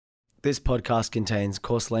This podcast contains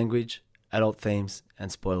coarse language, adult themes,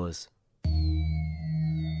 and spoilers.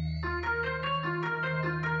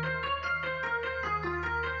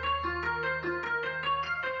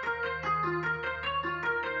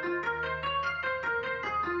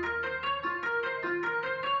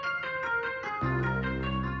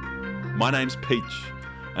 My name's Peach,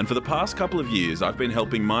 and for the past couple of years I've been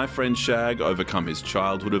helping my friend Shag overcome his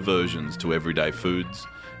childhood aversions to everyday foods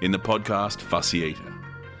in the podcast Fussy Eater.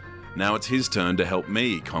 Now it's his turn to help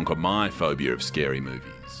me conquer my phobia of scary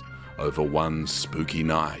movies over one spooky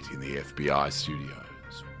night in the FBI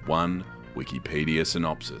studios, one Wikipedia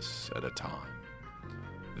synopsis at a time.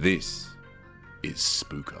 This is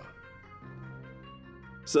Spooko.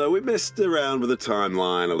 So we messed around with the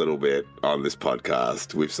timeline a little bit on this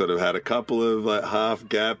podcast. We've sort of had a couple of half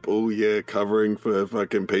gap, covering for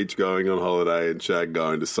fucking Peach going on holiday and Shag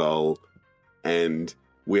going to Seoul. And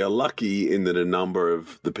we are lucky in that a number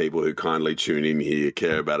of the people who kindly tune in here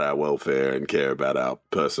care about our welfare and care about our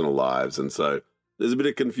personal lives. And so there's a bit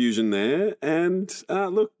of confusion there. And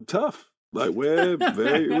look, tough. We're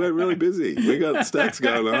really busy. We got stacks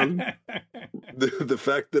going on. The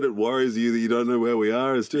fact that it worries you that you don't know where we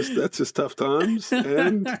are that's just tough times.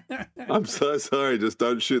 And I'm so sorry. Just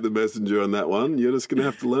don't shoot the messenger on that one. You're just going to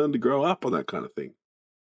have to learn to grow up on that kind of thing.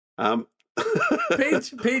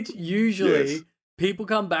 Peach, usually Yes. people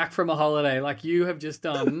come back from a holiday like you have just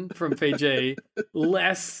done from Fiji,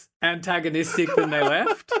 less antagonistic than they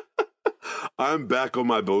left. I'm back on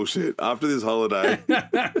my bullshit. After this holiday,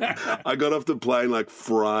 I got off the plane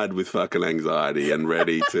fried with fucking anxiety and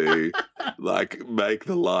ready to make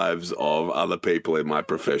the lives of other people in my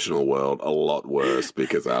professional world a lot worse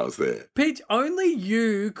because I was there. Peach, only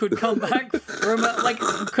you could come back from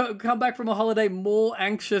come back from a holiday more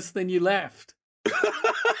anxious than you left.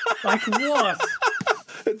 What?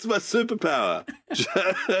 It's my superpower.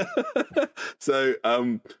 So,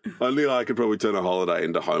 only I could probably turn a holiday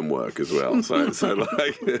into homework as well.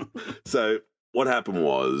 So what happened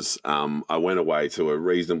was, I went away to a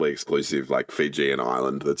reasonably exclusive, Fijian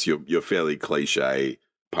island. That's your fairly cliche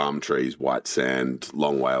palm trees, white sand,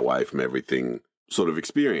 long way away from everything sort of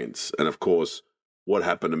experience. And of course, what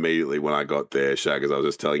happened immediately when I got there, Shag, as I was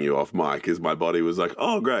just telling you off mic, is my body was like,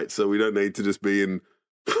 oh, great. So we don't need to just be in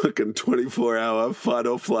fucking 24-hour fight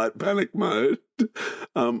or flight panic mode.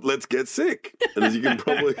 Let's get sick. And as you can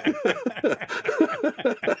probably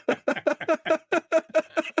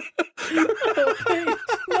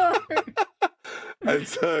And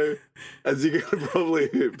so, as you can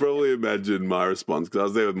probably imagine, my response, because I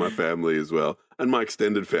was there with my family as well, and my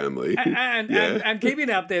extended family. And keeping it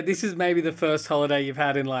out there, this is maybe the first holiday you've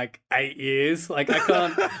had in 8 years.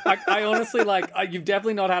 I honestly, you've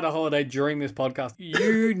definitely not had a holiday during this podcast.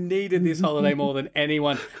 You needed this holiday more than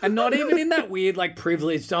anyone. And not even in that weird,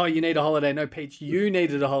 privileged, oh, you need a holiday. No, Peach, you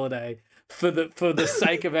needed a holiday for the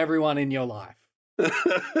sake of everyone in your life.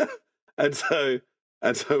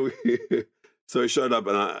 So he showed up,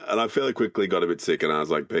 and I fairly quickly got a bit sick, and I was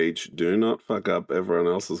like, Peach, do not fuck up everyone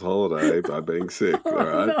else's holiday by being sick, all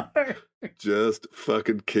right? No. Just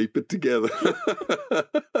fucking keep it together.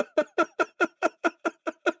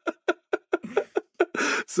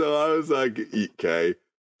 So I was like, okay,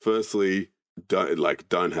 firstly, don't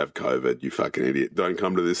have COVID, you fucking idiot. Don't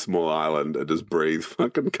come to this small island and just breathe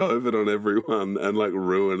fucking COVID on everyone and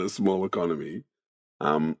ruin a small economy.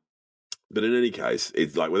 But in any case,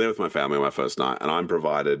 it's we're there with my family on my first night, and I'm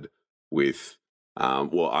provided with,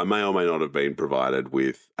 I may or may not have been provided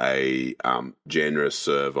with a generous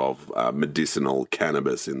serve of medicinal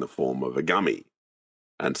cannabis in the form of a gummy.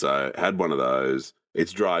 And so I had one of those.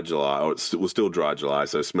 It's dry July, or it was still dry July,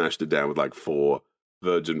 so smashed it down with 4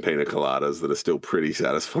 virgin pina coladas that are still pretty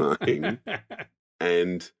satisfying.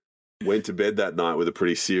 And went to bed that night with a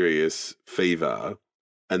pretty serious fever.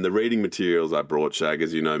 And the reading materials I brought, Shag,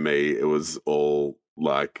 as you know me, it was all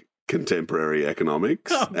contemporary economics.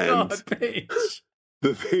 Oh, and God, Peach.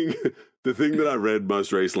 the thing that I read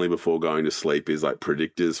most recently before going to sleep is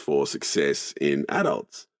predictors for success in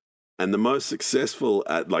adults. And the most successful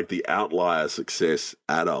the outlier success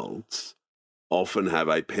adults often have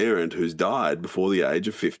a parent who's died before the age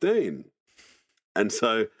of 15. And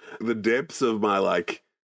so the depths of my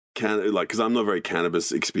because I'm not very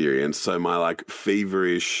cannabis experienced, so my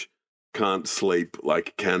feverish, can't sleep,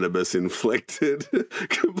 cannabis inflected,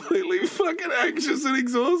 completely fucking anxious and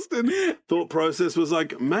exhausted thought process was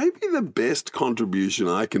maybe the best contribution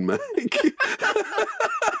I can make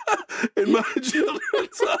in my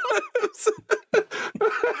children's lives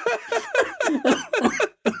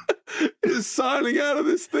is signing out of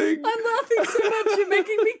this thing. I'm laughing so much you're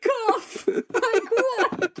making me cough.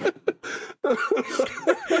 What?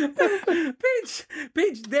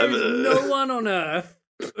 Peach, there is no one on earth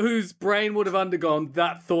whose brain would have undergone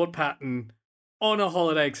that thought pattern on a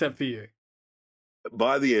holiday except for you.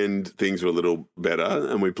 By the end, things were a little better,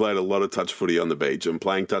 and we played a lot of touch footy on the beach. And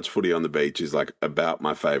playing touch footy on the beach is like about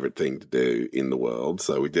my favourite thing to do in the world.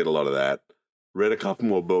 So we did a lot of that. Read a couple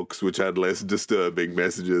more books, which had less disturbing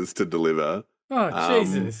messages to deliver. Oh,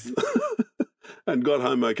 Jesus. And got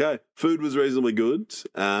home okay. Food was reasonably good.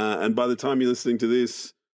 And by the time you're listening to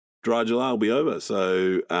this, Dry July will be over.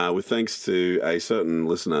 So with thanks to a certain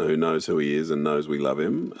listener who knows who he is and knows we love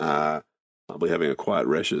him, I'll be having a quiet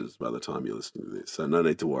Reshes by the time you're listening to this. So no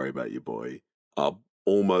need to worry about your boy. I'll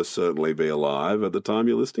almost certainly be alive at the time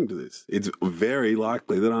you're listening to this. It's very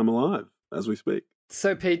likely that I'm alive as we speak.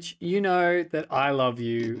 So, Peach, you know that I love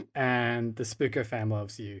you and the Spooko fam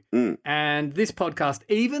loves you. And this podcast,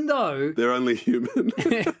 even though... They're only human.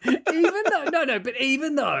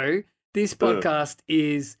 even though this podcast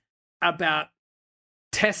is about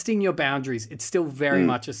testing your boundaries, it's still very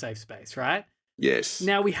much a safe space, right? Yes.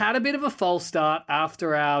 Now, we had a bit of a false start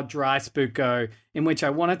after our dry Spooko, in which I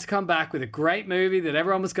wanted to come back with a great movie that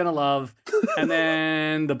everyone was going to love, and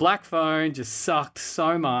then the black phone just sucked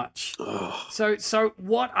so much. So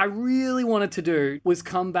what I really wanted to do was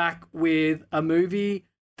come back with a movie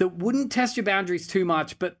that wouldn't test your boundaries too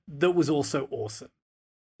much, but that was also awesome.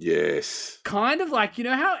 Yes. Kind of like, you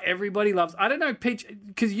know how everybody loves, I don't know, Peach,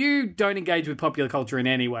 because you don't engage with popular culture in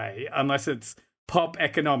any way, unless it's pop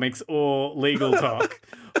economics or legal talk.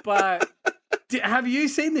 But have you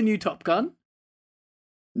seen the new Top Gun?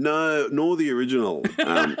 No, nor the original.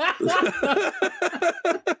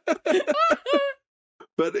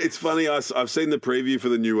 But it's funny, I've seen the preview for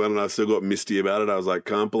the new one and I still got misty about it. I was like,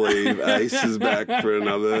 can't believe Ace is back for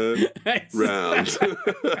another round.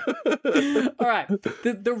 All right.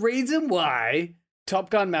 The reason why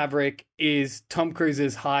Top Gun Maverick is Tom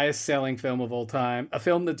Cruise's highest selling film of all time, a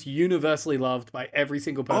film that's universally loved by every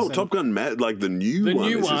single person. Oh, Top Gun like the new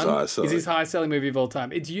one is his highest selling movie of all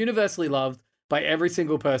time. It's universally loved by every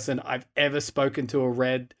single person I've ever spoken to or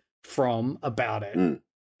read from about it,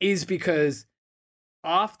 is because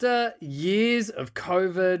after years of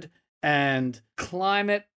COVID and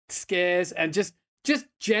climate scares and just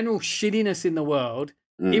general shittiness in the world,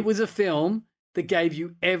 it was a film that gave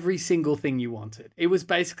you every single thing you wanted. It was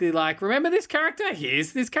basically like, remember this character?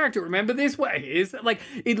 Here's this character. Remember this way? Here's that. Like,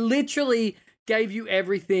 it literally gave you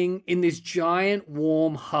everything in this giant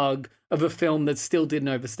warm hug of a film that still didn't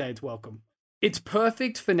overstay its welcome. It's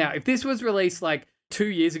perfect for now. If this was released like 2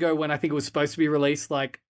 years ago when I think it was supposed to be released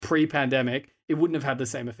like pre-pandemic, it wouldn't have had the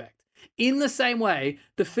same effect. In the same way,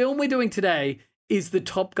 the film we're doing today is the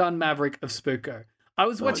Top Gun Maverick of Spooko. I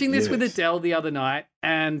was watching this with Adele the other night,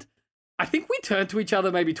 and I think we turned to each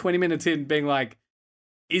other maybe 20 minutes in being like,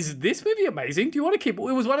 is this movie amazing? Do you want to keep... It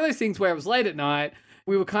was one of those things where it was late at night.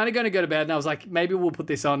 We were kind of going to go to bed, and I was like, maybe we'll put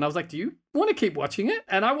this on. And I was like, do you want to keep watching it?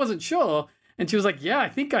 And I wasn't sure. And she was like, yeah, I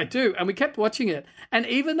think I do. And we kept watching it. And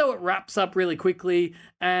even though it wraps up really quickly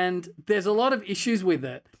and there's a lot of issues with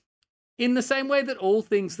it, in the same way that all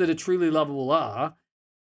things that are truly lovable are,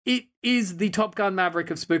 it is the Top Gun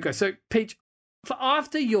Maverick of Spooko. So, Peach, for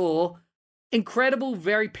after your incredible,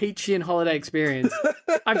 very peachy and holiday experience,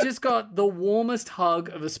 I've just got the warmest hug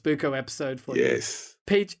of a Spooko episode for you. Yes.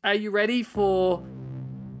 Peach, are you ready for...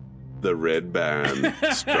 The Red Baron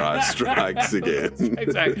strikes again.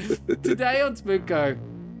 Exactly. Today on Spooko,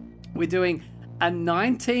 we're doing a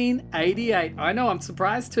 1988, I know, I'm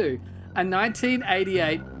surprised too, a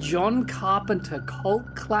 1988 John Carpenter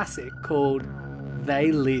cult classic called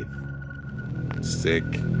They Live. Sick.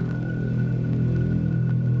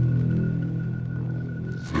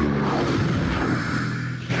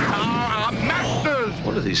 Masters!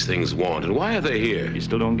 What do these things want, and why are they here? You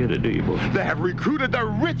still don't get it, do you, boy? They have recruited the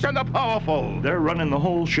rich and the powerful. They're running the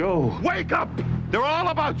whole show. Wake up! They're all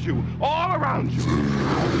about you, all around you.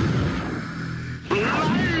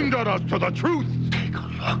 Blinded us to the truth. Take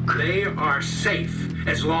a look. They are safe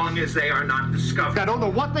as long as they are not discovered. I don't know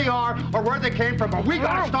what they are or where they came from, but we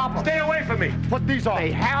gotta stop them. Stay away from me. Put these on.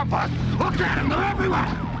 They have us. Look at them. They're everywhere.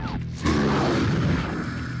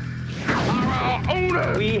 Our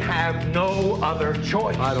owners. We have no other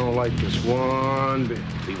choice. I don't like this one bit.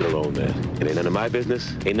 Leave it alone, man. It ain't none of my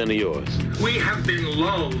business. Ain't none of yours. We have been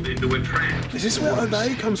lulled into a trance. Is this where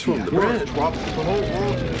Obey comes from? The brand? The whole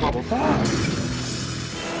world's in trouble.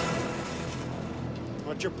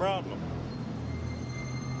 What's your problem?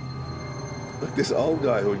 Like this old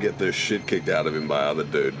guy who would get the shit kicked out of him by other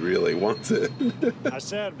dude really wants it. I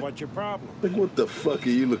said, what's your problem? Like, what the fuck are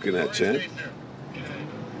you looking at, champ?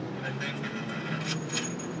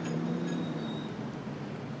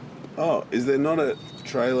 Oh, is there not a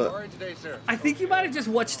trailer. I think you might have just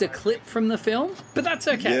watched a clip from the film, but that's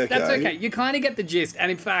okay. Yeah, That's okay. okay. You kind of get the gist.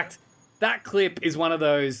 And in fact, that clip is one of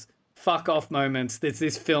those fuck off moments that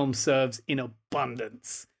this film serves in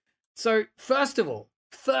abundance. So first of all,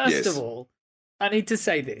 I need to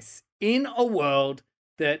say this. In a world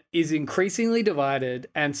that is increasingly divided,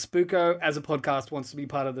 and Spooko as a podcast wants to be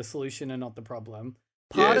part of the solution and not the problem,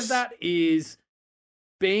 part of that is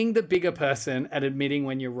being the bigger person at admitting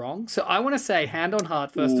when you're wrong. So I want to say, hand on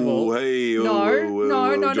heart, first of all. Hey, No. Do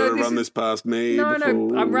you want to run this past me? No,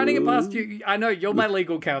 before? I'm running it past you. I know, you're my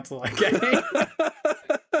legal counsel, okay?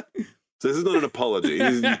 So this is not an apology.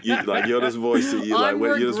 You're just voicing.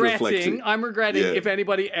 You're just reflecting. I'm regretting if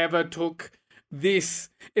anybody ever took this.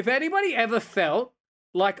 If anybody ever felt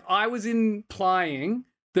like I was implying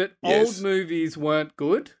that old movies weren't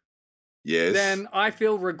good, then I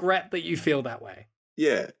feel regret that you feel that way.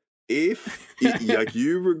 Yeah. If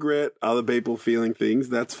you regret other people feeling things,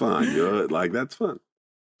 that's fine. You're that's fun.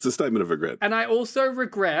 It's a statement of regret. And I also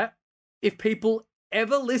regret if people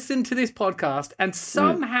ever listened to this podcast and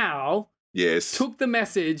somehow took the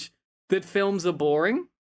message that films are boring.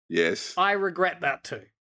 Yes. I regret that too.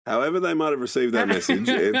 However they might have received that message,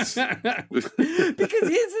 it's... Because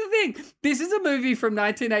here's the thing. This is a movie from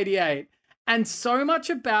 1988, and so much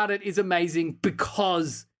about it is amazing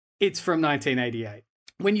because it's from 1988.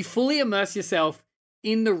 When you fully immerse yourself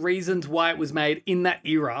in the reasons why it was made in that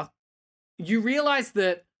era, you realize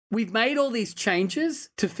that we've made all these changes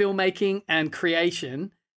to filmmaking and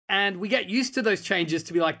creation, and we get used to those changes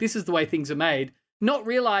to be like, this is the way things are made, not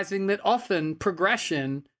realizing that often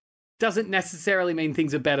progression doesn't necessarily mean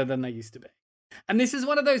things are better than they used to be. And this is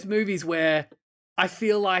one of those movies where I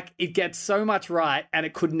feel like it gets so much right and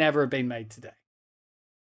it could never have been made today.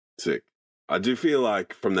 Sick. I do feel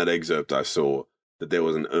like from that excerpt I saw that there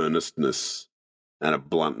was an earnestness and a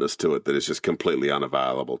bluntness to it that is just completely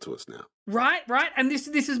unavailable to us now. Right. And this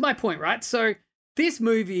is my point, right? So this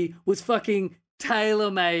movie was fucking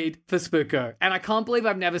tailor-made for Spooko, and I can't believe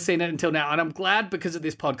I've never seen it until now, and I'm glad because of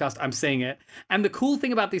this podcast I'm seeing it. And the cool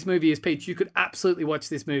thing about this movie is, Peach, you could absolutely watch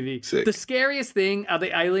this movie. Sick. The scariest thing are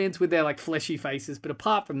the aliens with their fleshy faces, but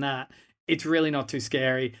apart from that, it's really not too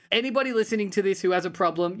scary. Anybody listening to this who has a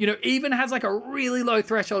problem, even has a really low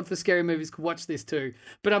threshold for scary movies could watch this too.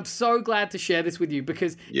 But I'm so glad to share this with you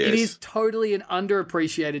because it is totally an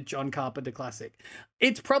underappreciated John Carpenter classic.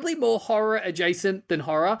 It's probably more horror adjacent than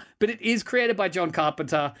horror, but it is created by John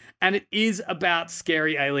Carpenter and it is about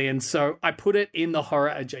scary aliens. So I put it in the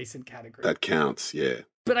horror adjacent category. That counts, yeah.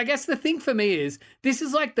 But I guess the thing for me is, this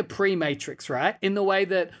is like the pre-Matrix, right? In the way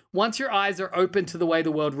that once your eyes are open to the way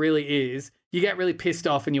the world really is, you get really pissed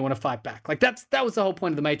off and you want to fight back. That was the whole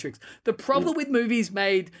point of the Matrix. The problem with movies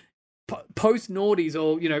made post-noughties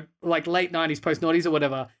or, late 90s post-noughties or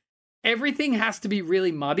whatever, everything has to be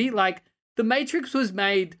really muddy. The Matrix was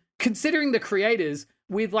made, considering the creators,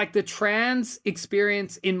 with the trans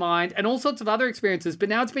experience in mind and all sorts of other experiences, but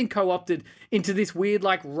now it's been co-opted into this weird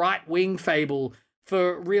right-wing fable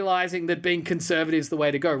for realizing that being conservative is the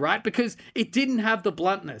way to go, right? Because it didn't have the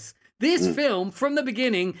bluntness. This film, from the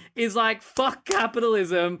beginning, is fuck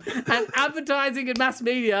capitalism, and advertising and mass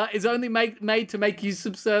media is only made to make you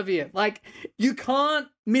subservient. You can't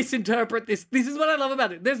misinterpret this. This is what I love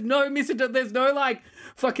about it. There's no there's no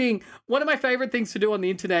fucking... One of my favorite things to do on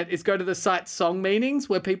the internet is go to the site Song Meanings,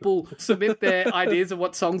 where people submit their ideas of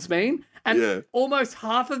what songs mean. And almost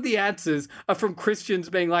half of the answers are from Christians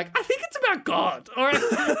being I think it's about God. Or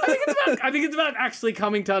I think it's about actually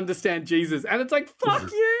coming to understand Jesus. And it's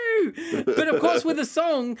fuck you. But of course, with a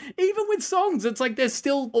song, even with songs, it's there's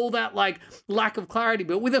still all that lack of clarity.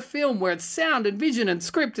 But with a film where it's sound and vision and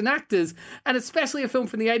script and actors, and especially a film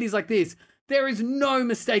from the 80s like this, there is no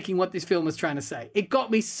mistaking what this film is trying to say. It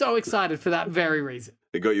got me so excited for that very reason.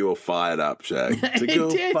 It got you all fired up, Shag. To It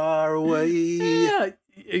go did. far away. Yeah.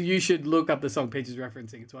 You should look up the song Peach is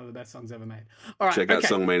referencing. It's one of the best songs ever made. All right, Check out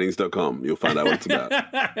songmeanings.com. You'll find out what it's about.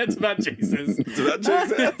 It's about Jesus. It's about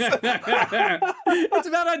Jesus. It's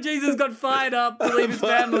about how Jesus got fired up to leave his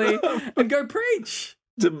family and go preach.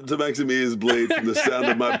 To make some ears bleed from the sound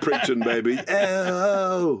of my preaching, baby.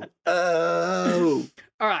 Oh.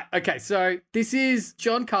 All right, okay, so this is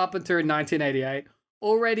John Carpenter in 1988,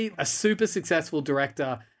 already a super successful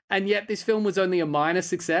director, and yet this film was only a minor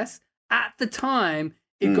success. At the time,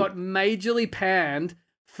 it got majorly panned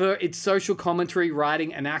for its social commentary,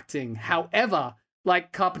 writing, and acting. However,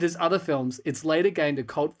 like Carpenter's other films, it's later gained a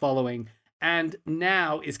cult following and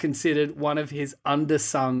now is considered one of his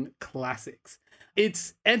undersung classics.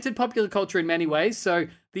 It's entered popular culture in many ways. So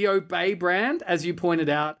the Obey brand, as you pointed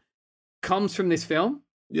out, comes from this film.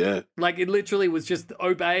 Yeah. Like, it literally was just,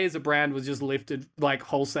 Obey as a brand was just lifted, like,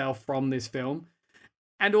 wholesale from this film.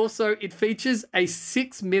 And also, it features a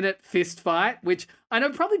 6-minute fist fight, which I know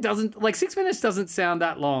probably doesn't, like, 6 minutes doesn't sound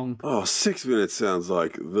that long. Oh, 6 minutes sounds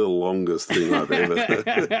like the longest thing I've ever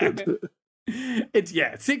heard. It's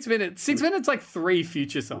 6 minutes. 6 minutes, like 3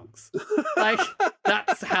 Future songs. Like,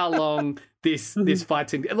 that's how long this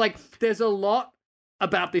fight's in. Like, there's a lot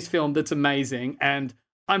about this film that's amazing, and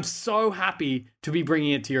I'm so happy to be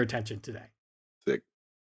bringing it to your attention today. Sick.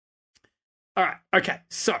 All right. Okay.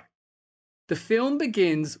 So the film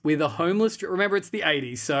begins with a homeless. Remember, it's the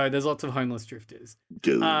 80s, so there's lots of homeless drifters.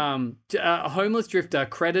 A homeless drifter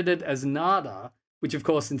credited as nada, which of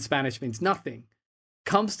course in Spanish means nothing,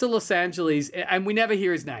 comes to Los Angeles, and we never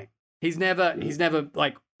hear his name. He's never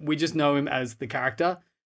like, we just know him as the character.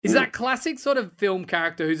 Is that classic sort of film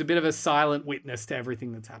character who's a bit of a silent witness to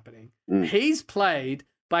everything that's happening. He's played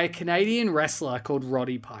by a Canadian wrestler called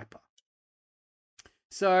Roddy Piper.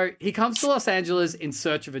 So he comes to Los Angeles in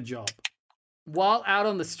search of a job. While out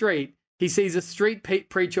on the street, he sees a street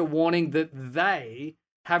preacher warning that they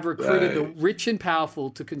have recruited the rich and powerful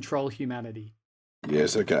to control humanity.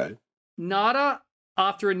 Yes, okay. Nada,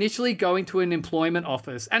 after initially going to an employment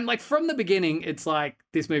office, and like from the beginning, it's like,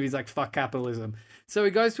 this movie's like, fuck capitalism. So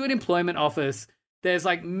he goes to an employment office. There's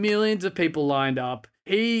like millions of people lined up.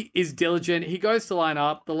 He is diligent. He goes to line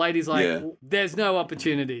up. The lady's like, there's no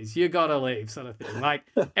opportunities. You gotta leave, sort of thing. Like,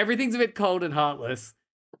 everything's a bit cold and heartless.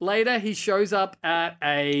 Later, he shows up at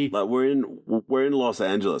a... Like, we're in Los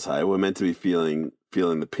Angeles, hey? We're meant to be feeling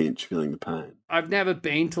the pinch, feeling the pain. I've never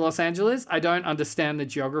been to Los Angeles. I don't understand the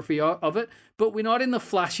geography of it, but we're not in the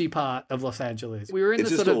flashy part of Los Angeles. We were in it's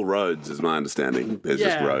the just sort all of roads, is my understanding. There's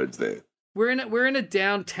just roads there. We're in a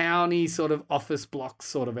downtowny sort of office block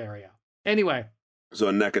sort of area. Anyway. So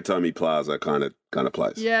a Nakatomi Plaza kind of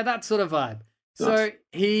place. Yeah, that sort of vibe. Nice. So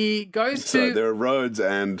he goes to... So there are roads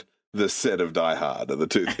and the set of Die Hard are the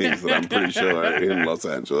two things that I'm pretty sure are in Los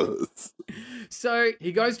Angeles. So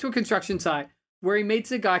he goes to a construction site where he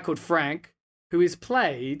meets a guy called Frank, who is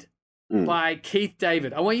played by Keith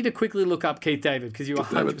David. I want you to quickly look up Keith David because you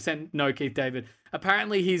 100% know Keith David.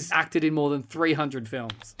 Apparently, he's acted in more than 300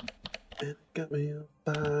 films. It got me all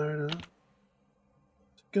fired up to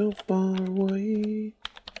go far away,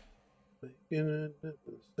 making it the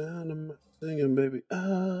sound of my singing, baby.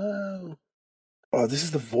 Oh, this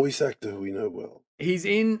is the voice actor we know well. He's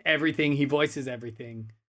in everything. He voices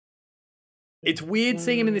everything. It's weird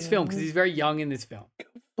seeing him in this film because he's very young in this film. Go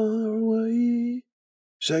far away.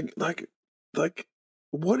 Shag, like,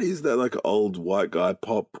 what is that like old white guy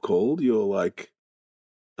pop called? You're like,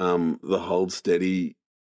 the Hold Steady.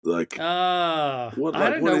 Like, I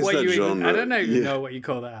don't know what you genre? I don't even know what you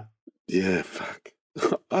call that. Yeah, fuck.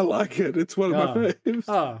 I like it. It's one of my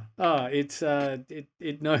faves.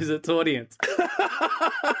 It knows its audience.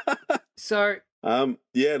 So,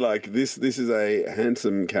 like this is a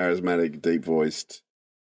handsome, charismatic, deep-voiced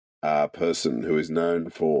person who is known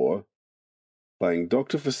for playing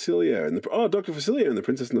Dr. Facilier in the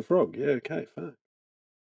Princess and the Frog. Yeah, okay, fine.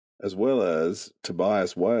 As well as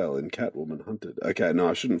Tobias Whale in Catwoman Hunted. Okay, no,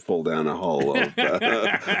 I shouldn't fall down a hole of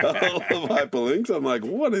hyperlinks. I'm like,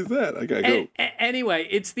 what is that? Okay, cool. Anyway,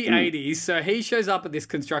 it's the 80s, so he shows up at this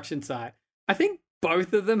construction site. I think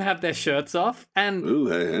both of them have their shirts off. And ooh,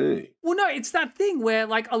 hey. Well, no, it's that thing where,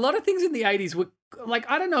 like, a lot of things in the 80s were, like,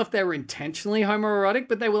 I don't know if they were intentionally homoerotic,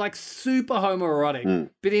 but they were, like, super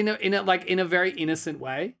homoerotic, but in a very innocent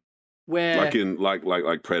way. Where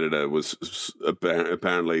like Predator was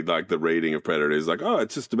apparently like the reading of Predator is like, oh,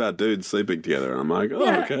 it's just about dudes sleeping together. And I'm like,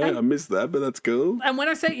 okay, I missed that, but that's cool. And when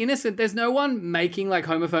I say innocent, there's no one making like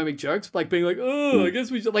homophobic jokes, like being like, I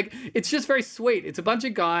guess we should, like, it's just very sweet. It's a bunch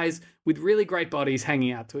of guys with really great bodies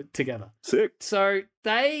hanging out together. Sick. So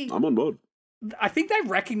I'm on board. I think they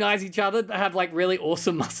recognize each other. They have like really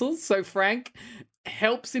awesome muscles. So Frank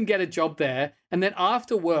helps him get a job there. And then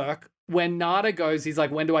after work, when Nada goes, he's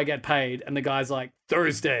like, when do I get paid? And the guy's like,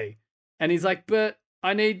 Thursday. And he's like, but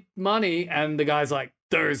I need money. And the guy's like,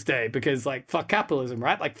 Thursday, because like, fuck capitalism,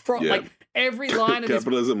 right? Like, like every line of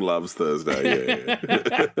capitalism loves Thursday. Yeah.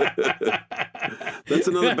 That's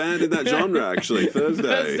another band in that genre, actually.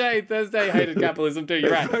 Thursday hated capitalism too.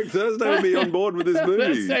 You're right. In fact, Thursday would be on board with this movie.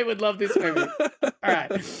 Thursday would love this movie. All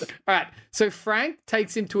right. So Frank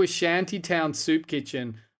takes him to a shantytown soup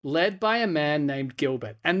kitchen led by a man named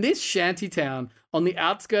Gilbert. And this shantytown on the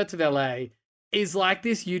outskirts of LA is like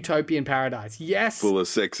this utopian paradise. Yes. Full of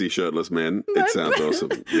sexy shirtless men. It sounds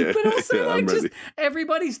awesome. Yeah. But also, Yeah, like, I'm just ready.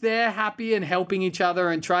 everybody's there happy and helping each other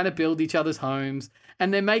and trying to build each other's homes.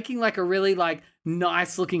 And they're making like a really like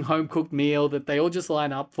nice looking home cooked meal that they all just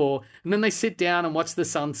line up for. And then they sit down and watch the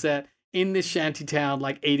sunset in this shanty town,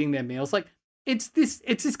 like eating their meals. Like it's this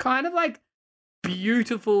kind of like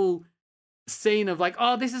beautiful scene of like,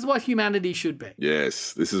 oh, this is what humanity should be.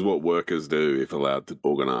 Yes, this is what workers do if allowed to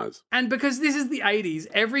organise. And because this is the 80s,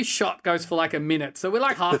 every shot goes for like a minute. So we're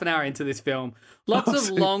like half an hour into this film. Lots of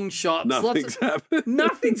long shots. Nothing's happened.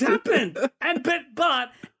 Nothing's happened. And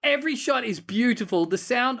but every shot is beautiful. The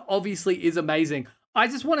sound obviously is amazing. I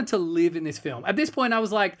just wanted to live in this film. At this point, I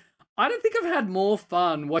was like, I don't think I've had more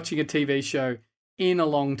fun watching a TV show in a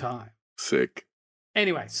long time. Sick.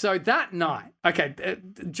 Anyway, so that night, okay,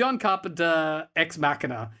 John Carpenter Ex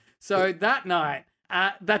Machina. So that night,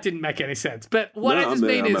 that didn't make any sense. But what I just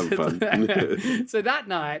mean is, so that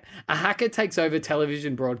night, a hacker takes over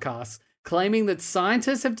television broadcasts, claiming that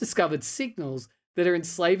scientists have discovered signals that are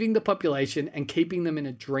enslaving the population and keeping them in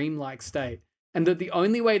a dreamlike state, and that the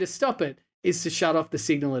only way to stop it is to shut off the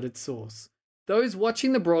signal at its source. Those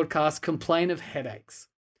watching the broadcast complain of headaches.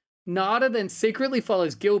 Nada then secretly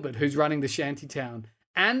follows Gilbert, who's running the shanty town,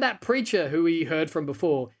 and that preacher who we heard from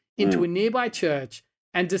before, into a nearby church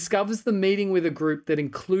and discovers the meeting with a group that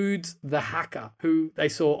includes the hacker who they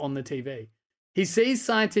saw on the TV. He sees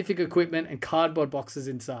scientific equipment and cardboard boxes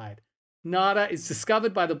inside. Nada is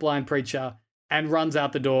discovered by the blind preacher and runs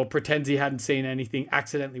out the door, pretends he hadn't seen anything,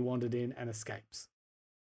 accidentally wandered in, and escapes.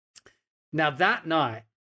 Now that night,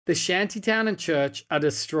 the shantytown and church are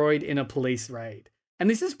destroyed in a police raid. And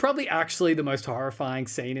this is probably actually the most horrifying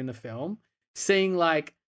scene in the film. Seeing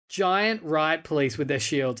like giant riot police with their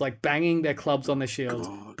shields, like banging their clubs on their shields,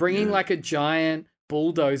 bringing like a giant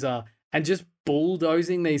bulldozer and just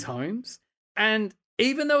bulldozing these homes. And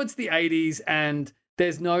even though it's the 80s and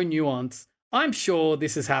there's no nuance, I'm sure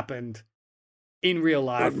this has happened in real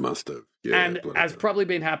life. It must have. Yeah, and has probably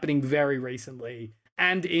been happening very recently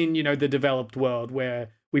and in, you know, the developed world where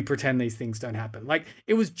we pretend these things don't happen. Like,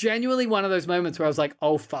 it was genuinely one of those moments where I was like,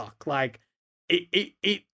 oh, fuck. Like,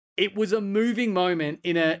 it was a moving moment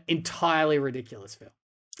in an entirely ridiculous film.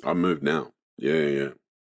 I'm moved now. Yeah.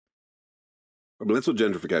 I mean, that's what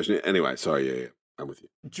gentrification is. Anyway, sorry, yeah. I'm with you.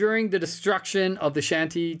 During the destruction of the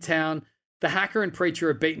shanty town, the hacker and preacher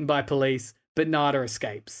are beaten by police, but Nada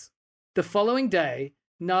escapes. The following day,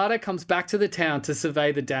 Nada comes back to the town to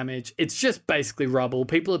survey the damage. It's just basically rubble.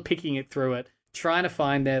 People are picking it through it, trying to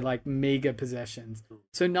find their like meager possessions.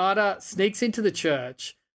 So Nada sneaks into the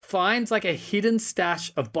church, finds like a hidden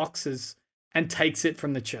stash of boxes and takes it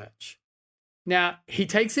from the church. Now, he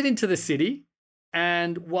takes it into the city,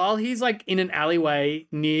 and while he's like in an alleyway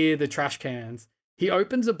near the trash cans, he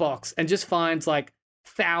opens a box and just finds like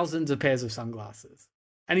thousands of pairs of sunglasses.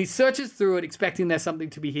 And he searches through it expecting there's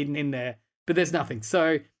something to be hidden in there, but there's nothing.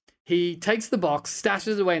 So he takes the box,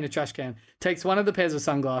 stashes it away in a trash can, takes one of the pairs of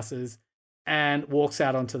sunglasses and walks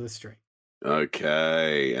out onto the street.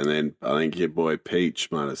 Okay. And then I think your boy Peach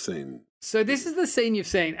might have seen. So this is the scene you've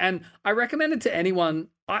seen, and I recommend it to anyone.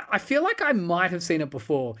 I feel like I might have seen it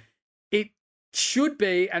before. It should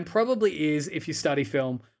be, and probably is, if you study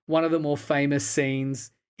film, one of the more famous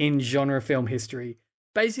scenes in genre film history.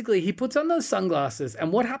 Basically, he puts on those sunglasses,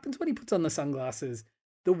 and what happens when he puts on the sunglasses?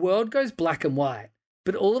 The world goes black and white,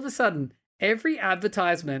 but all of a sudden, every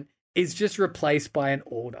advertisement is just replaced by an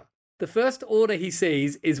order. The first order he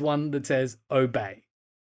sees is one that says, obey.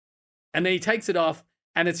 And then he takes it off,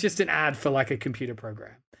 and it's just an ad for like a computer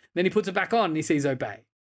program. Then he puts it back on, and he sees obey.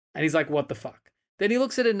 And he's like, what the fuck? Then he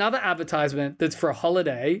looks at another advertisement that's for a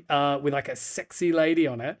holiday with like a sexy lady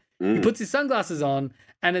on it. He puts his sunglasses on,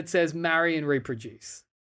 and it says marry and reproduce.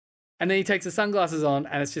 And then he takes the sunglasses on,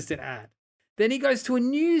 and it's just an ad. Then he goes to a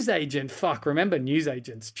newsagent. Fuck, remember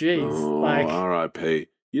newsagents? Jeez. Oh, like, R.I.P.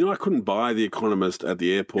 You know, I couldn't buy The Economist at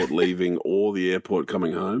the airport leaving or the airport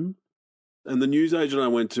coming home. And the newsagent I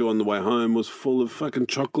went to on the way home was full of fucking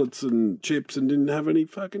chocolates and chips and didn't have any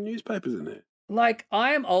fucking newspapers in there. Like,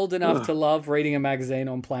 I am old enough to love reading a magazine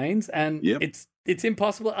on planes, and it's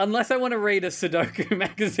impossible unless I want to read a Sudoku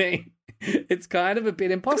magazine. It's kind of a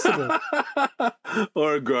bit impossible.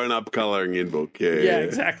 Or a grown-up colouring in book. Yeah,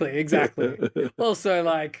 exactly. Also,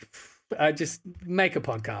 like, just make a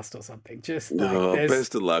podcast or something. Just like,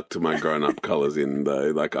 best of luck to my grown-up colours in,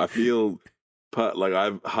 though. Like, I feel like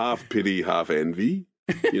I've half pity, half envy.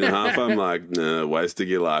 You know, half I'm like, nah, wasting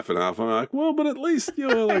your life, and half I'm like, well, but at least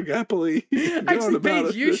you're like happily going actually, about Paige,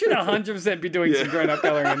 it. you should 100% be doing some grown-up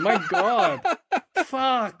colouring. My God.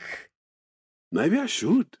 Fuck. Maybe I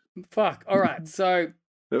should. Fuck. All right. So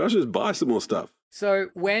Maybe I should just buy some more stuff. So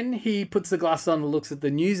when he puts the glasses on and looks at the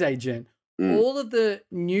newsagent, all of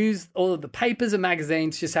the papers and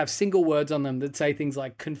magazines just have single words on them that say things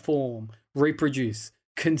like conform, reproduce,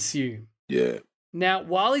 consume. Yeah. Now,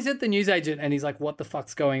 while he's at the newsagent and he's like, what the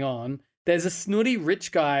fuck's going on? There's a snooty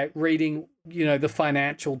rich guy reading, the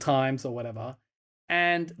Financial Times or whatever.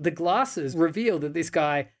 And the glasses reveal that this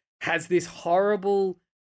guy has this horrible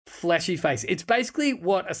fleshy face. It's basically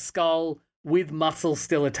what a skull with muscle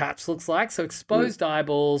still attached looks like. So exposed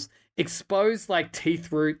eyeballs, exposed like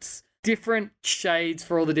teeth roots, different shades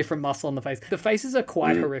for all the different muscle on the face. The faces are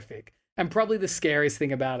quite horrific and probably the scariest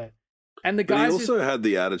thing about it. And the guys he also had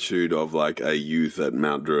the attitude of like a youth at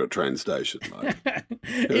Mount Druitt train station. Like,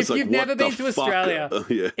 if you've never been to Australia,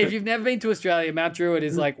 if you've never been to Australia, Mount Druitt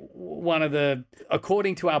is like one of the,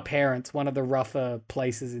 according to our parents, one of the rougher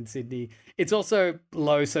places in Sydney. It's also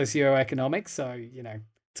low socioeconomic, so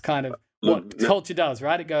it's kind of what culture does,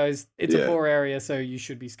 right? It goes, it's a poor area, so you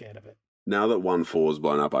should be scared of it. Now that 1-4 is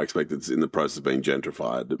blown up, I expect it's in the process of being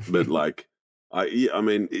gentrified. But like,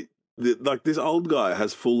 like this old guy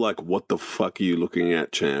has full like, what the fuck are you looking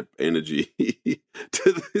at, champ energy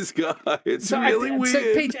to this guy. It's really weird.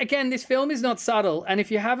 So Peach, again, this film is not subtle, and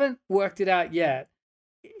if you haven't worked it out yet,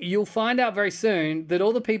 you'll find out very soon that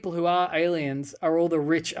all the people who are aliens are all the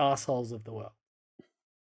rich assholes of the world.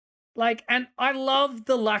 Like, and I love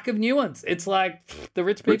the lack of nuance. It's like the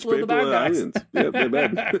rich people are the bad guys. Aliens. Yep, they're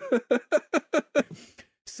bad.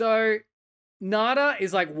 So Nada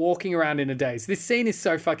is like walking around in a daze. This scene is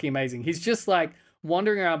so fucking amazing. He's just like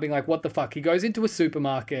wandering around being like, what the fuck? He goes into a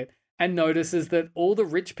supermarket and notices that all the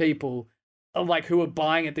rich people are like who are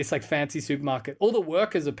buying at this like fancy supermarket. All the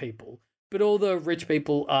workers are people, but all the rich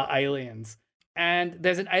people are aliens. And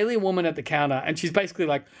there's an alien woman at the counter and she's basically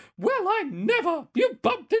like, well, you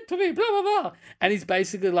bumped into me, blah, blah, blah. And he's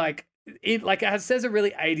basically like, it says a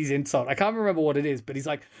really 80s insult. I can't remember what it is, but he's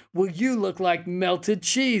like, well, you look like melted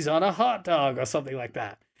cheese on a hot dog or something like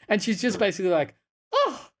that. And she's just basically like,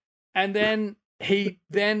 oh. And then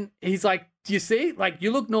he's like, do you see? Like,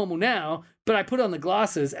 you look normal now, but I put on the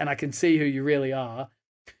glasses and I can see who you really are.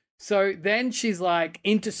 So then she's like,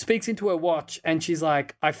 speaks into her watch and she's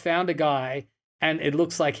like, I found a guy and it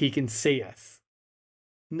looks like he can see us.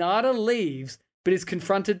 Nada leaves, but is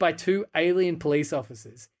confronted by 2 alien police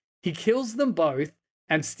officers. He kills them both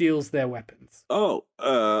and steals their weapons. Oh,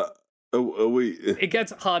 are we... It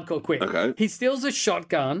gets hardcore quick. Okay. He steals a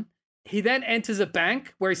shotgun. He then enters a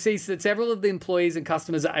bank where he sees that several of the employees and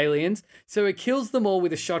customers are aliens. So he kills them all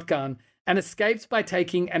with a shotgun and escapes by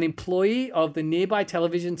taking an employee of the nearby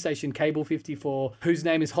television station Cable 54, whose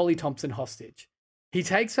name is Holly Thompson, hostage. He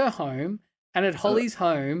takes her home, and at Holly's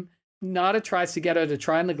home, Nada tries to get her to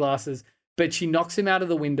try on the glasses, but she knocks him out of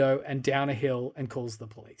the window and down a hill and calls the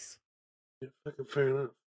police. Yeah, fucking fair enough.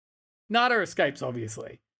 Nada escapes,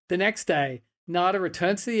 obviously. The next day, Nada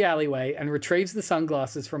returns to the alleyway and retrieves the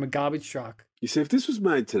sunglasses from a garbage truck. You see, if this was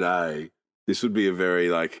made today, this would be a very,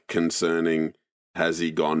 like, concerning, has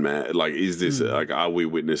he gone mad? Like, is this, like, are we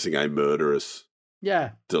witnessing a murderous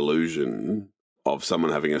delusion of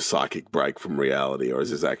someone having a psychic break from reality, or is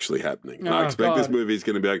this actually happening? I expect this movie is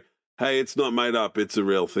going to be like, hey, it's not made up, it's a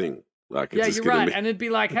real thing. Like, it's you're right. And it'd be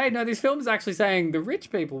like, hey, no, this film is actually saying the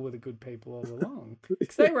rich people were the good people all along.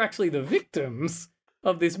 Because they were actually the victims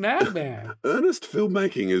of this madman. Earnest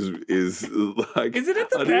filmmaking is like... Is it at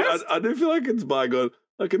the best? I do feel like it's bygone.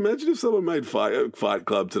 Like, imagine if someone made Fight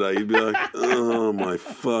Club today. You'd be like, oh, my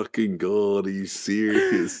fucking God, are you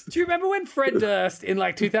serious? Do you remember when Fred Durst in,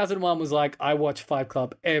 like, 2001 was like, I watch Fight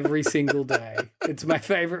Club every single day. It's my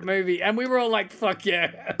favorite movie. And we were all like, fuck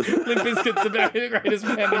yeah. Limp Bizkit's the greatest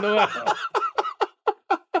band in the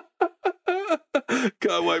world.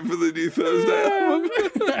 Can't wait for the new Thursday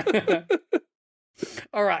album.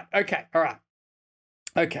 All right.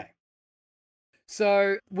 Okay.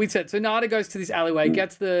 So we said, so Nada goes to this alleyway,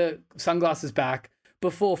 gets the sunglasses back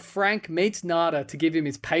before Frank meets Nada to give him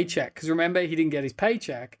his paycheck. Because remember, he didn't get his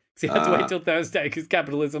paycheck because he had to wait till Thursday because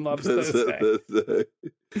capitalism loves Thursday.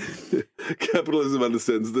 Capitalism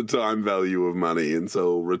understands the time value of money and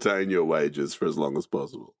so will retain your wages for as long as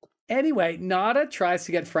possible. Anyway, Nada tries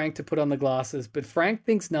to get Frank to put on the glasses, but Frank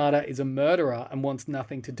thinks Nada is a murderer and wants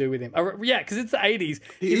nothing to do with him. Yeah, because it's the 80s.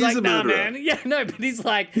 He's like, nah, man. Yeah, no, but he's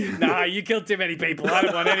like, nah, you killed too many people. I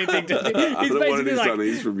don't want anything to do. He's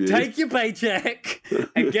basically like, take your paycheck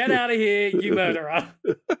and get out of here, you murderer.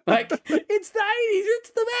 Like, it's the 80s.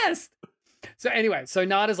 It's the best. So anyway, so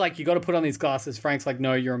Nada's like, you got to put on these glasses. Frank's like,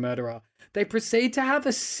 no, you're a murderer. They proceed to have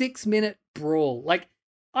a 6-minute brawl. Like,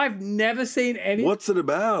 I've never seen any... What's it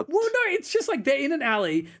about? Well, no, it's just like they're in an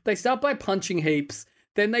alley. They start by punching heaps.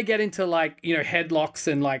 Then they get into like, headlocks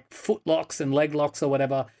and like foot locks and leg locks or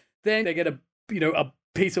whatever. Then they get a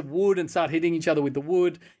piece of wood and start hitting each other with the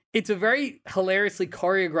wood. It's a very hilariously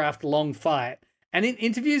choreographed long fight. And in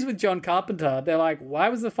interviews with John Carpenter, they're like, why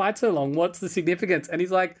was the fight so long? What's the significance? And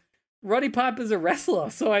he's like, Roddy Piper's a wrestler,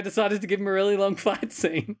 so I decided to give him a really long fight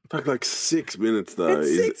scene. Like 6 minutes, though.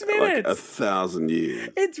 It's 6 minutes. Like 1,000 years.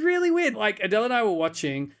 It's really weird. Like, Adele and I were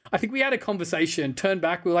watching. I think we had a conversation, turned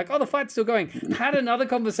back. We were like, oh, the fight's still going. Had another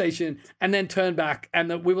conversation, and then turned back. And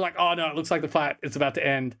we were like, oh, no, it looks like the fight is about to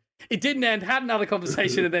end. It didn't end. Had another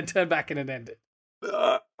conversation, and then turned back, and it ended.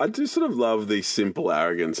 I do sort of love the simple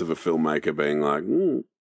arrogance of a filmmaker being like,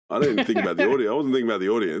 I didn't think about the audience. I wasn't thinking about the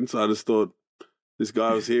audience. I just thought this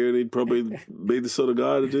guy was here and he'd probably be the sort of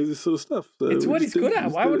guy to do this sort of stuff. So it's what he's good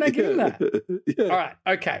at. Why would I give him that? Yeah. All right.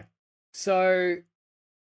 Okay. So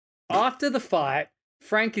after the fight,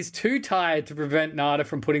 Frank is too tired to prevent Nada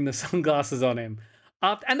from putting the sunglasses on him.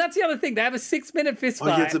 And that's the other thing. They have a 6-minute fist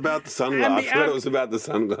fight. Oh, yeah, it's about the sunglasses. I thought it was about the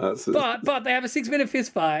sunglasses. But they have a 6-minute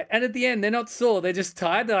fist fight. And at the end, they're not sore. They're just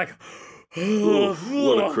tired. They're like,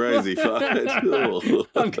 what a crazy fight.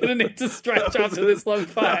 I'm going to need to stretch after this long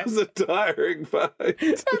fight. That was a tiring fight.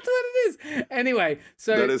 That's what it is. Anyway,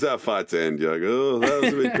 so... That is how fights end. You're like, oh, that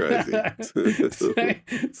was a bit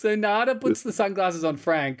crazy. so Nada puts the sunglasses on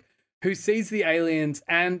Frank, who sees the aliens,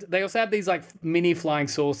 and they also have these like mini flying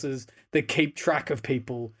saucers that keep track of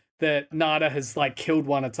people that Nada has like killed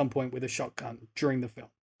one at some point with a shotgun during the film.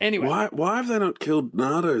 Anyway. Why have they not killed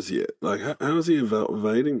Nadas yet? Like, how is he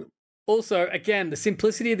evading them? Also, again, the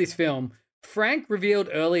simplicity of this film, Frank revealed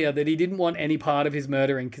earlier that he didn't want any part of his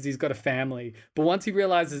murdering because he's got a family. But once he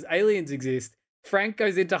realizes aliens exist, Frank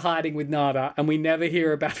goes into hiding with Nada, and we never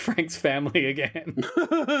hear about Frank's family again.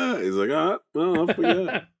 He's like, all right, well, I'll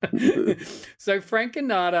forget. So Frank and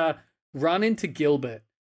Nada run into Gilbert,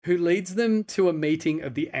 who leads them to a meeting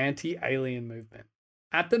of the anti-alien movement.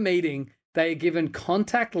 At the meeting, they are given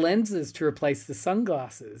contact lenses to replace the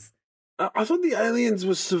sunglasses. I thought the aliens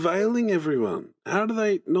were surveilling everyone. How do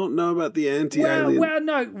they not know about the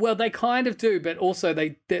anti-alien? Well, they kind of do, but also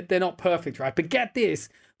they're not perfect, right? But get this,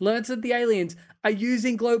 learns that the aliens are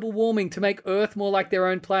using global warming to make Earth more like their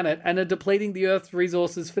own planet and are depleting the Earth's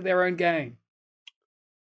resources for their own gain.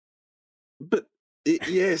 But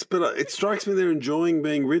it strikes me they're enjoying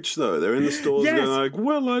being rich, though. They're in the stores going like,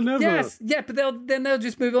 well, I never. Yes, yeah, but they'll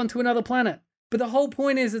just move on to another planet. But the whole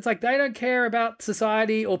point is, it's like they don't care about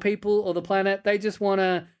society or people or the planet. They just want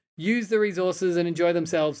to use the resources and enjoy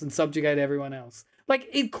themselves and subjugate everyone else. Like,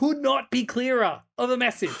 it could not be clearer of a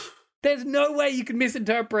message. There's no way you can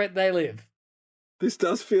misinterpret they live. This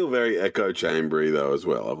does feel very echo chambery, though, as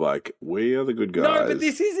well, of like, we are the good guys. No, but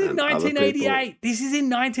this is in 1988. This is in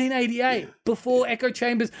 1988, before echo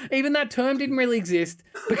chambers. Even that term didn't really exist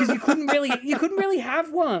because you couldn't really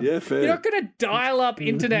have one. Yeah, fair. You're not going to dial up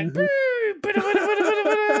internet. You're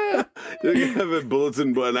going to have a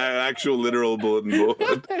bulletin board, an actual literal bulletin board.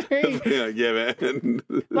 Like, yeah, man.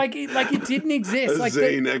 Like it didn't exist. A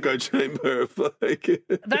zine echo chamber.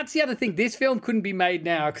 That's the other thing. This film couldn't be made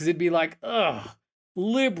now because it'd be like, ugh,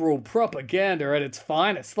 liberal propaganda at its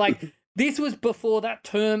finest. Like, this was before that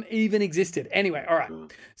term even existed. Anyway, all right.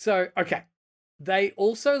 So, okay. They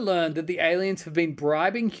also learned that the aliens have been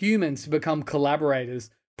bribing humans to become collaborators,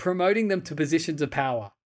 promoting them to positions of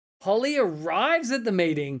power. Holly arrives at the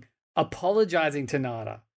meeting, apologizing to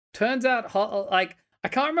Nada. Turns out, like, I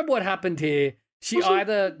can't remember what happened here. She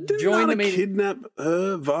either joined the meeting,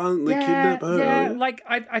 violently kidnap her. Yeah, like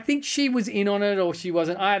I think she was in on it or she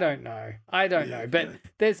wasn't. I don't know. But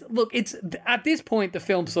it's at this point the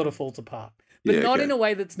film sort of falls apart, but not in a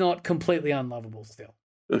way that's not completely unlovable still.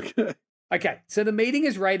 Okay. So the meeting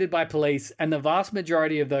is raided by police, and the vast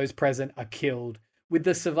majority of those present are killed, with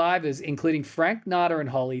the survivors, including Frank, Nada, and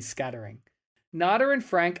Holly, scattering. Nada and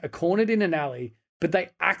Frank are cornered in an alley, but they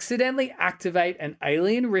accidentally activate an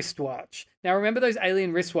alien wristwatch. Now, remember those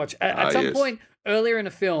alien wristwatch? At some point earlier in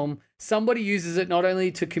the film, somebody uses it not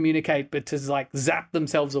only to communicate, but to like zap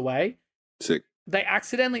themselves away. Sick. They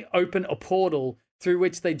accidentally open a portal through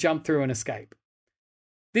which they jump through and escape.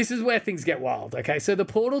 This is where things get wild, okay? So the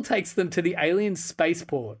portal takes them to the alien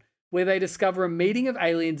spaceport, where they discover a meeting of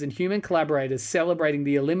aliens and human collaborators celebrating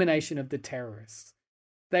the elimination of the terrorists.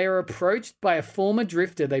 They are approached by a former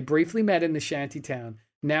drifter they briefly met in the shantytown,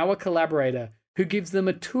 now a collaborator, who gives them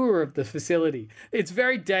a tour of the facility. It's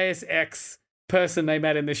very Deus Ex person they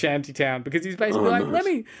met in the shantytown, because he's basically nice. Let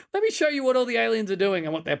me show you what all the aliens are doing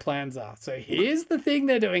and what their plans are. So here's the thing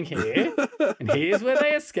they're doing here, and here's where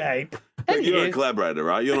they escape. And you're a collaborator,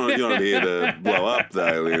 right? You're not here to blow up the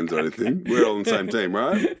aliens or anything. We're all on the same team,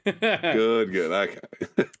 right? Good. Okay.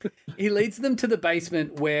 He leads them to the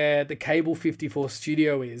basement where the Cable 54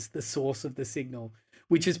 studio is, the source of the signal,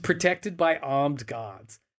 which is protected by armed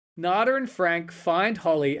guards. Nada and Frank find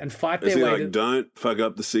Holly and fight their way to... Don't fuck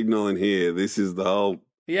up the signal in here. This is the whole...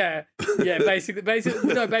 Yeah, basically,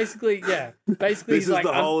 yeah. Basically, this he's is like,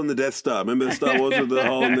 the hole in the Death Star. Remember the Star Wars with the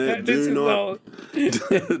hole in there? Do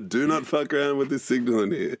not fuck around with this signal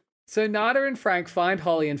in here. So Nada and Frank find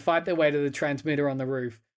Holly and fight their way to the transmitter on the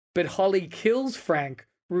roof, but Holly kills Frank,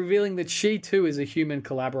 revealing that she too is a human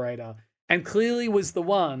collaborator, and clearly was the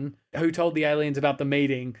one who told the aliens about the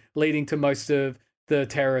meeting, leading to most of the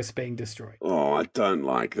terrorists being destroyed. Oh, I don't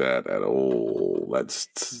like that at all. That's...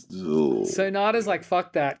 Ugh. So Nada's like,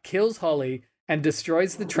 fuck that, kills Holly and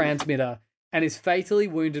destroys the transmitter and is fatally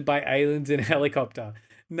wounded by aliens in a helicopter.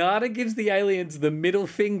 Nada gives the aliens the middle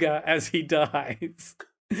finger as he dies.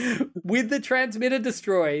 With the transmitter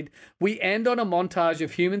destroyed, we end on a montage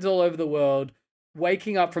of humans all over the world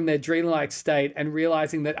waking up from their dreamlike state and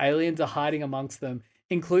realizing that aliens are hiding amongst them,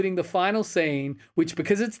 including the final scene, which,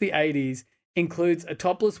 because it's the 80s, includes a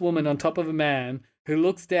topless woman on top of a man who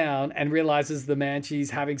looks down and realizes the man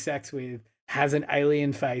she's having sex with has an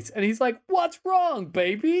alien face. And he's like, what's wrong,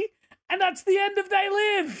 baby? And that's the end of They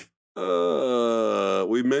Live.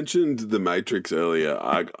 We mentioned The Matrix earlier.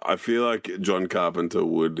 I feel like John Carpenter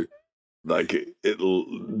would, like, it'll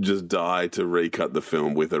just die to recut the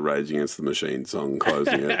film with a Rage Against the Machine song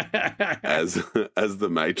closing it, as The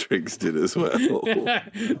Matrix did as well. Yeah.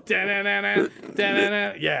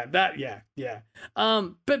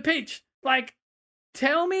 But Peach, like,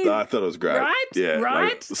 tell me. I thought it was great. Right? Yeah.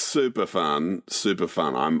 Right? Like, super fun.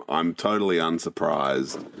 I'm totally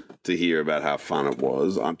unsurprised to hear about how fun it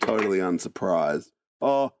was. I'm totally unsurprised.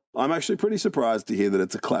 Oh, I'm actually pretty surprised to hear that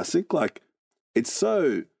it's a classic. Like, it's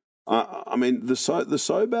so... I mean, the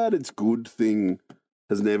so bad it's good thing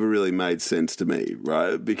has never really made sense to me,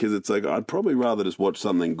 right? Because it's like, I'd probably rather just watch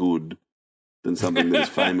something good than something that's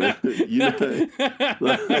famous. You know, just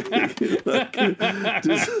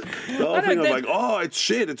the whole thing of like, oh, it's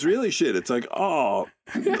shit. It's really shit. It's like, oh,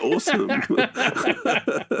 awesome.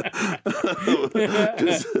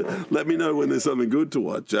 Just let me know when there's something good to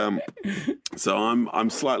watch. So I'm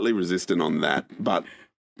slightly resistant on that, but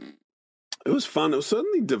it was fun. It was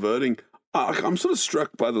certainly diverting. I'm sort of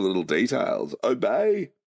struck by the little details. Obey,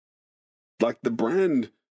 like the brand,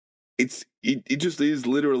 it just is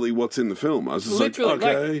literally what's in the film. I was just literally, like,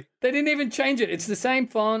 okay. Like, they didn't even change it. It's the same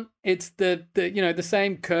font. It's the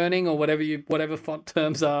same kerning or whatever font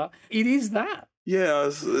terms are. It is that. Yeah,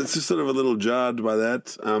 it's just sort of a little jarred by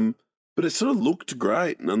that. But it sort of looked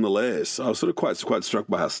great nonetheless. I was sort of quite struck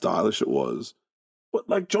by how stylish it was. But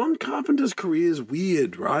like John Carpenter's career is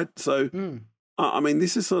weird, right? So, I mean,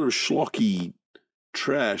 this is sort of schlocky,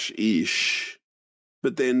 trash-ish.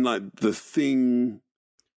 But then, like, The Thing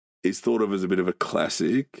is thought of as a bit of a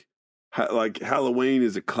classic. Like, Halloween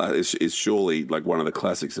is surely like one of the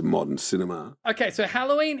classics of modern cinema. Okay, so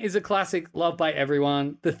Halloween is a classic loved by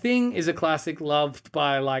everyone. The Thing is a classic loved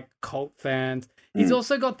by like cult fans. He's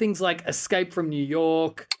also got things like Escape from New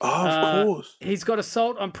York. Oh, of course. He's got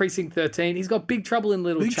Assault on Precinct 13. He's got Big Trouble in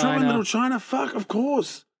Little China. Big Trouble in Little China, fuck, of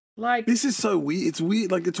course. Like, this is so weird. It's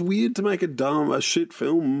weird. Like, it's weird to make a shit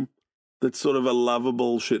film that's sort of a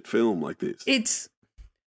lovable shit film like this. It's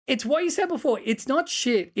what you said before. It's not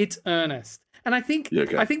shit. It's earnest. And I think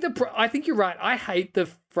I think you're right. I hate the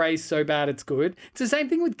phrase "so bad it's good." It's the same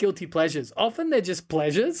thing with guilty pleasures. Often they're just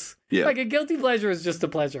pleasures. Yeah. Like a guilty pleasure is just a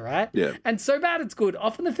pleasure, right? Yeah. And so bad it's good.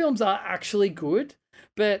 Often the films are actually good,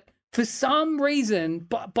 but for some reason,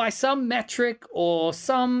 by some metric or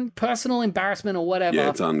some personal embarrassment or whatever,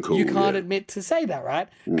 it's uncool, you can't admit to say that, right?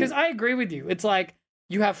 Because I agree with you. It's like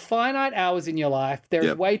you have finite hours in your life. There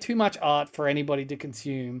is way too much art for anybody to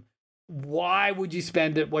consume. Why would you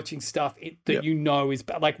spend it watching stuff that you know is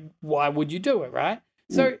bad? Like, why would you do it, right?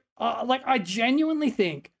 So, like, I genuinely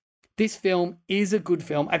think this film is a good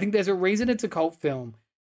film. I think there's a reason it's a cult film.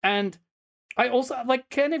 And I also, like,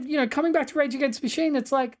 kind of, coming back to Rage Against the Machine,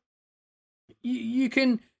 it's like, you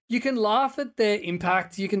can laugh at their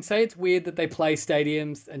impact. You can say it's weird that they play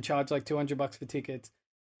stadiums and charge like $200 for tickets.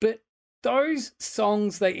 But those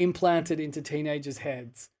songs they implanted into teenagers'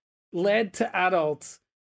 heads led to adults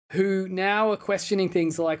who now are questioning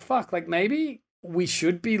things like, fuck, like maybe we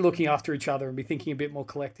should be looking after each other and be thinking a bit more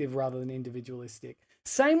collective rather than individualistic.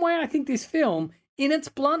 Same way I think this film, in its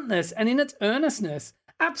bluntness and in its earnestness,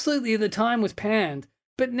 absolutely at the time was panned.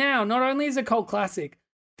 But now, not only is it a cult classic,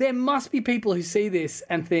 there must be people who see this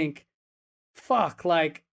and think, fuck,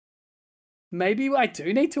 like, maybe I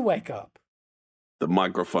do need to wake up. The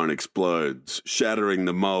microphone explodes, shattering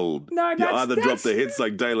the mold. No, you either drop the hits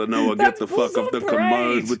like Dale Noah, get the fuck off the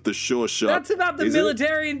commode with the sure shot. That's about the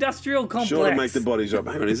military-industrial complex. Sure to make the body drop.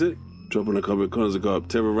 Hang on, is it? Dropping a couple of corners of up.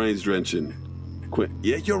 Terror rains drenching.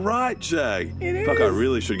 Yeah, you're right, Shag. It Fuck, is. I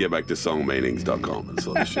really should get back to songmeanings.com and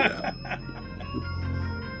sort this shit out.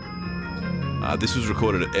 This was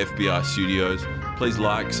recorded at FBI Studios. Please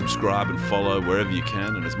like, subscribe, and follow wherever you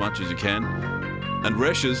can and as much as you can. And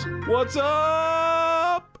Resh's, what's up?